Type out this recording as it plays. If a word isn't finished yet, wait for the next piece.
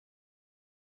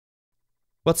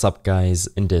What's up guys,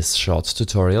 in this short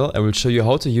tutorial I will show you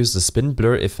how to use the spin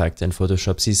blur effect in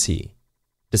Photoshop CC.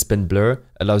 The spin blur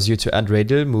allows you to add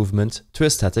radial movement to a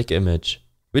static image,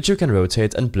 which you can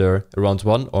rotate and blur around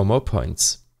one or more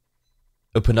points.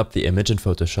 Open up the image in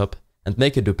Photoshop and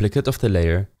make a duplicate of the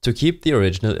layer to keep the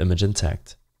original image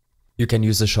intact. You can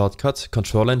use the shortcut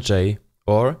Ctrl and J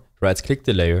or right-click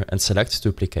the layer and select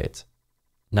Duplicate.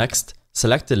 Next,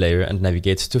 select the layer and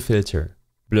navigate to Filter,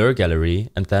 Blur Gallery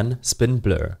and then Spin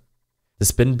Blur. The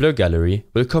Spin Blur Gallery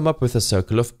will come up with a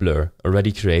circle of blur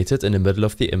already created in the middle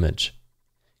of the image.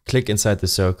 Click inside the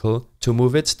circle to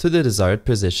move it to the desired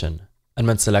position, and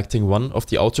when selecting one of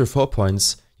the outer 4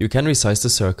 points, you can resize the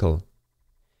circle.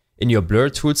 In your Blur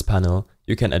Tools panel,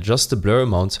 you can adjust the blur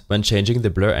amount when changing the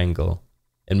blur angle.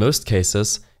 In most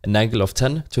cases, an angle of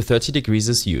 10 to 30 degrees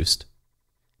is used.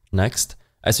 Next,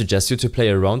 I suggest you to play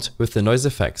around with the noise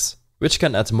effects, which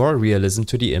can add more realism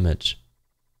to the image.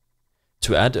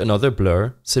 To add another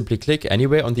blur, simply click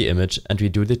anywhere on the image and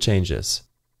redo the changes.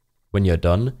 When you're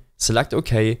done, select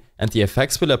OK and the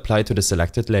effects will apply to the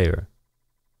selected layer.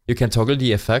 You can toggle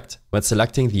the effect when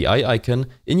selecting the eye icon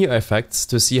in your effects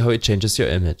to see how it changes your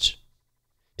image.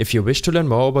 If you wish to learn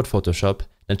more about Photoshop,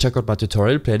 then check out my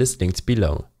tutorial playlist linked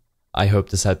below. I hope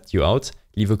this helped you out.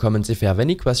 Leave a comment if you have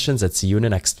any questions and see you in the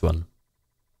next one.